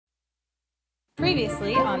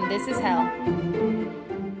Previously on This Is Hell.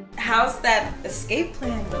 How's that escape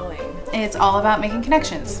plan going? It's all about making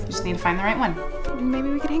connections. You just need to find the right one. Maybe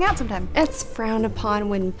we could hang out sometime. It's frowned upon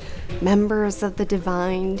when members of the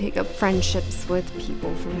divine take up friendships with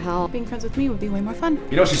people from hell. Being friends with me would be way more fun.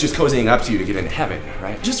 You know she's just cozying up to you to get into heaven,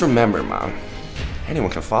 right? Just remember, Mom, anyone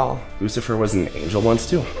can fall. Lucifer was an angel once,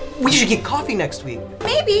 too. We should get coffee next week.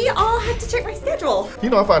 Maybe I'll have to check my schedule. You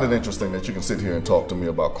know, I find it interesting that you can sit here and talk to me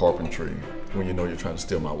about carpentry when you know you're trying to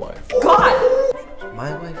steal my wife. God!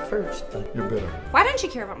 My wife first. You're bitter. Why don't you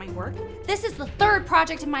care about my work? This is the third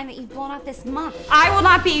project of mine that you've blown off this month. I will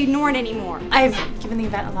not be ignored anymore. I've given the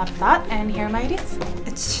event a lot of thought, and here are my ideas.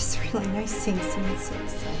 It's just really nice seeing someone so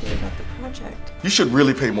excited about the project. You should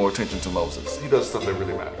really pay more attention to Moses. He does stuff that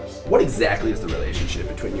really matters. What exactly is the relationship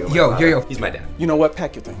between you and my Yo. father? He's my dad. You know what?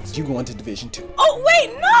 Pack your things. You going to Division 2. Oh,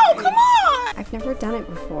 wait, no, come on! I've never done it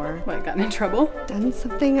before. What, gotten in trouble? Done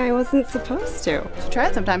something I wasn't supposed to. Should try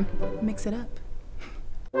it sometime. Mix it up.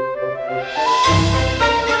 Oh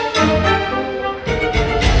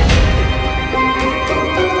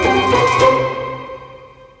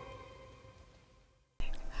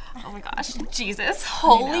my gosh, Jesus,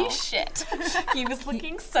 holy shit. He was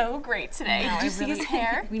looking so great today. Did you see his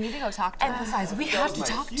hair? We need to go talk to him. And besides, we have to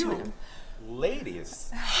talk to him.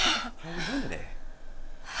 Ladies, how are we doing today?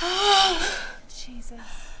 Jesus.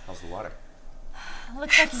 How's the water?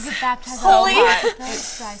 Looks like he's baptized. Holy.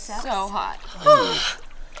 Those triceps. So hot.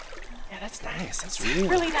 Yeah, that's nice. That's really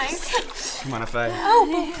Really nice. Come on, if I...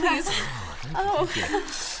 Oh, please. Oh.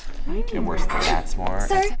 It worse than that, smart.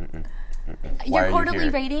 Sir, Why your are you quarterly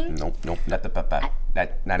here? rating? Nope, not Your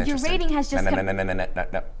interested. rating has just no.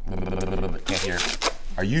 Can't hear.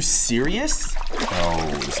 Are you serious?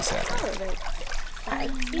 Oh, this is happening.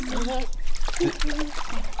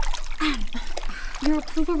 Your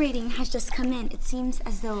approval rating has just come in. It seems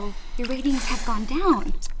as though your ratings have gone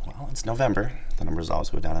down. Well, it's November. The numbers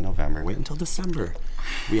always go down in November. Wait until December.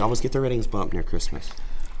 We always get the ratings bumped near Christmas.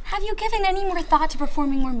 Have you given any more thought to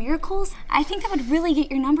performing more miracles? I think that would really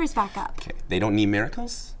get your numbers back up. Okay, they don't need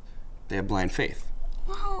miracles. They have blind faith.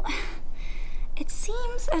 Well, it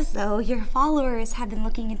seems as though your followers have been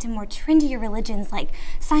looking into more trendier religions like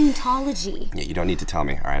Scientology. Yeah, you don't need to tell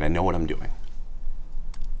me. All right, I know what I'm doing.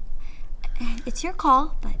 It's your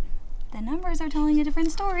call, but the numbers are telling a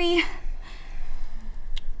different story.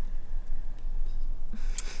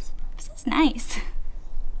 This is nice.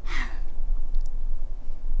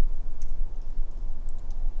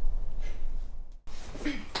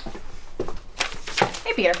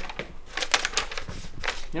 Hey, Peter.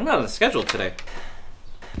 You're not on the schedule today.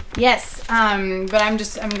 Yes, but I'm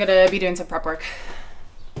gonna be doing some prep work.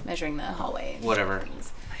 Measuring the hallway. Whatever.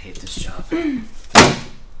 I hate this job.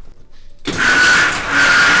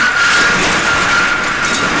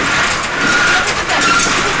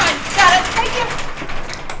 Got it, thank you.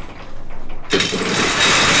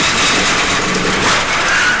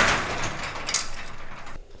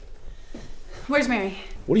 Where's Mary?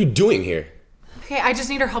 What are you doing here? Okay, I just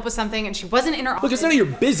need her help with something, and she wasn't in her office. Look, it's none of your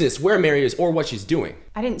business where Mary is or what she's doing.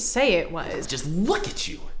 I didn't say it was. Just look at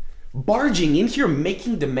you. Barging in here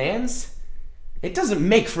making demands? It doesn't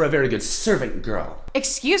make for a very good servant girl.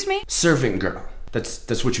 Excuse me? Servant girl.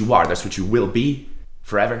 That's what you are. That's what you will be.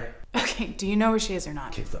 Forever. Okay, do you know where she is or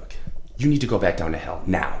not? Okay, look. You need to go back down to hell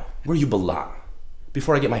now, where you belong,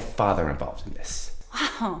 before I get my father involved in this.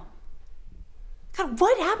 Wow. God,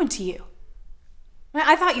 what happened to you?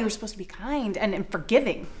 I thought you were supposed to be kind and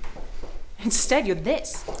forgiving. Instead, you're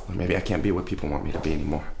this. Or maybe I can't be what people want me to be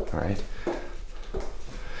anymore, all right?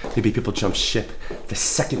 Maybe people jump ship the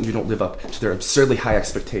second you don't live up to their absurdly high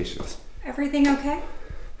expectations. Everything okay?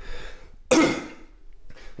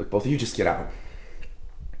 Look, both of you just get out.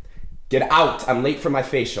 Get out! I'm late for my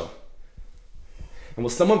facial. And will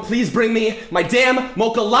someone please bring me my damn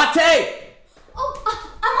mocha latte? Oh,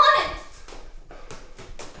 I'm on it!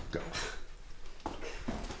 Go.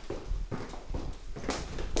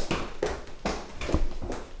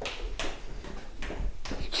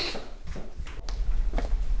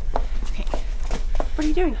 Okay. What are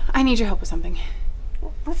you doing? I need your help with something.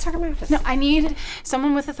 Let's talk in my office. No, I need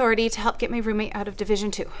someone with authority to help get my roommate out of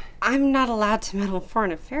Division 2. I'm not allowed to meddle in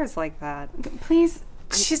foreign affairs like that. Please,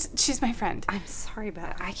 she's my friend. I'm sorry,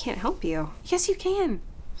 but I can't help you. Yes, you can.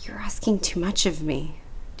 You're asking too much of me.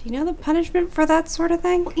 Do you know the punishment for that sort of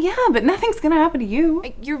thing? Yeah, but nothing's gonna happen to you.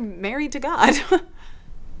 You're married to God.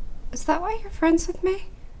 Is that why you're friends with me?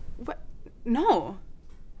 What? No.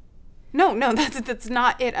 No, that's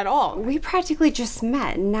not it at all. We practically just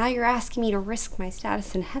met, and now you're asking me to risk my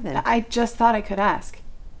status in heaven. I just thought I could ask.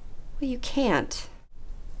 Well, you can't.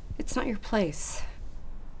 It's not your place.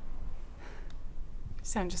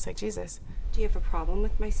 sound just like Jesus. Do you have a problem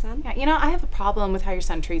with my son? Yeah, you know, I have a problem with how your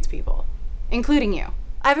son treats people, including you.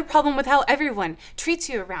 I have a problem with how everyone treats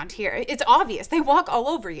you around here. It's obvious. They walk all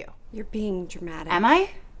over you. You're being dramatic. Am I?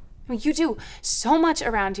 I mean, you do so much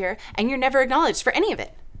around here, and you're never acknowledged for any of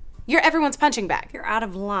it. You're everyone's punching bag. You're out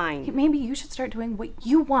of line. Maybe you should start doing what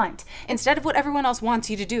you want instead of what everyone else wants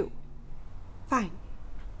you to do. Fine.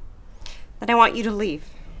 Then I want you to leave.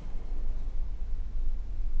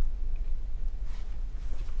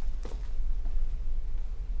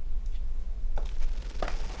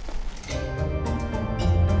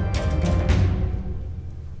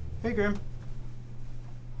 Hey, Grim.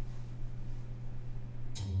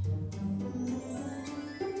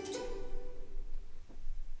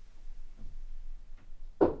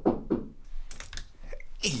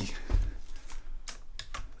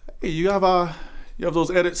 Hey, you have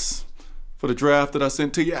those edits for the draft that I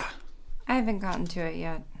sent to you? I haven't gotten to it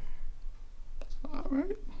yet. All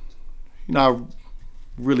right. You know, I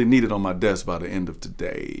really need it on my desk by the end of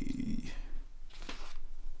today.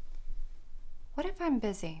 What if I'm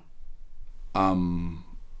busy?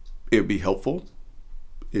 It'd be helpful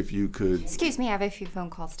if you could... Excuse me, I have a few phone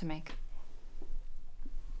calls to make.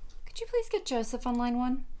 Could you please get Joseph on line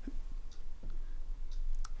 1?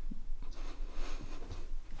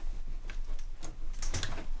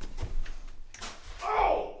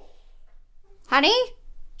 Oh! Honey?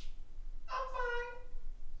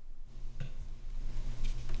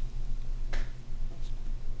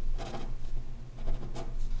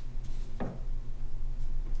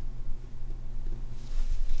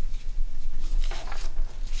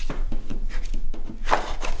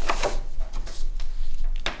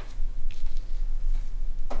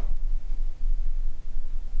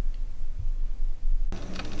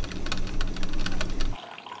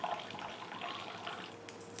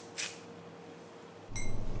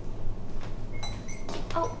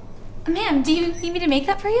 Oh, ma'am, do you need me to make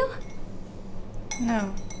that for you?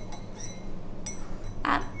 No.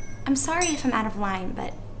 I'm sorry if I'm out of line,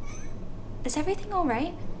 but is everything all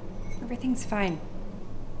right? Everything's fine.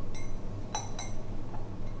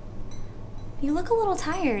 You look a little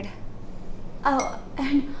tired. Oh,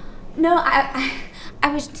 no,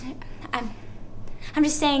 I'm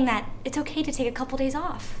just saying that it's okay to take a couple days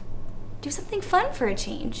off. Do something fun for a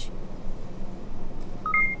change.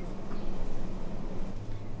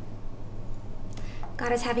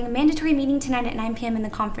 God is having a mandatory meeting tonight at 9 p.m. in the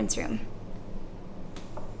conference room.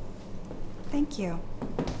 Thank you.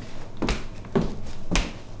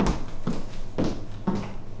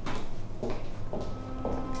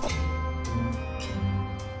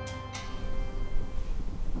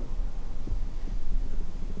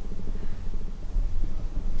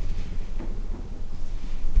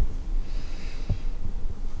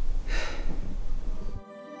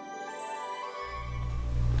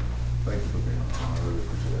 Thank you for being on. I really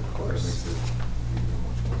appreciate it. Of course. It makes it even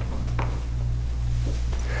much more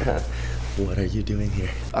fun. What are you doing here?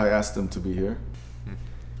 I asked them to be here.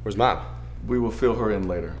 Where's Mom? We will fill her in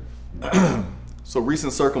later. So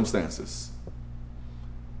recent circumstances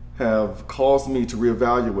have caused me to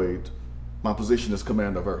reevaluate my position as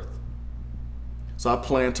commander of Earth. So I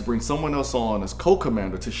plan to bring someone else on as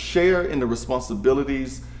co-commander to share in the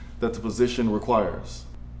responsibilities that the position requires.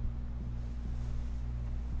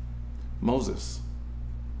 Moses,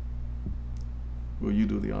 will you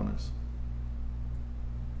do the honors?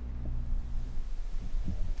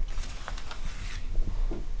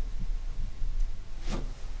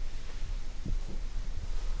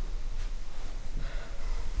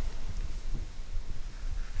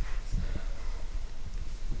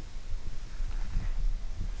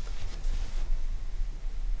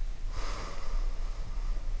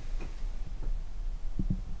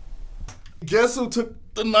 Guess who took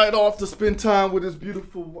the night off to spend time with his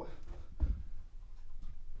beautiful wife?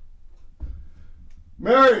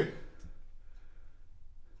 Mary!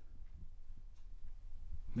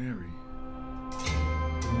 Mary.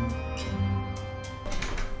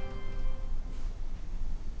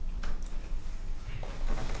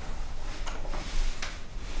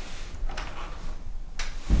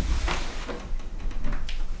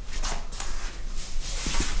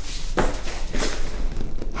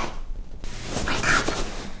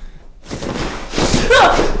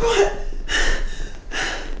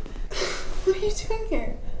 What are you doing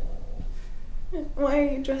here? Why are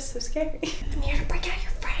you dressed so scary? I'm here to break out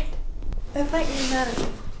your friend. I thought you were mad at me.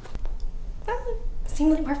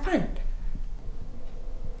 Seemed like more fun.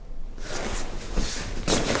 This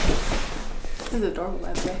is adorable,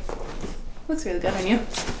 by the way. Looks really good on you.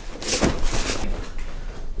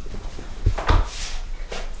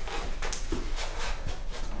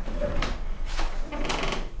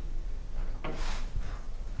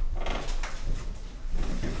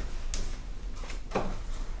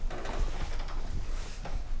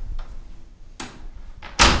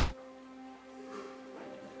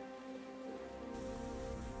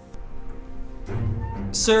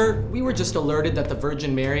 Sir, we were just alerted that the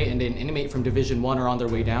Virgin Mary and an inmate from Division 1 are on their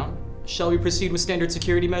way down. Shall we proceed with standard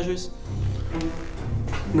security measures?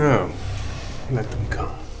 No. Let them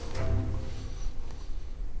come.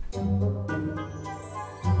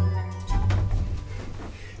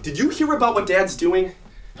 Did you hear about what Dad's doing?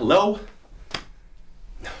 Hello?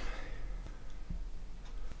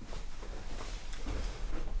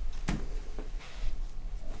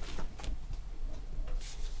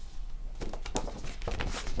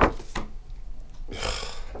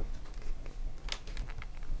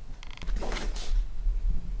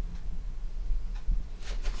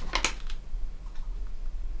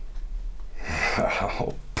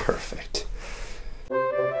 Oh, perfect.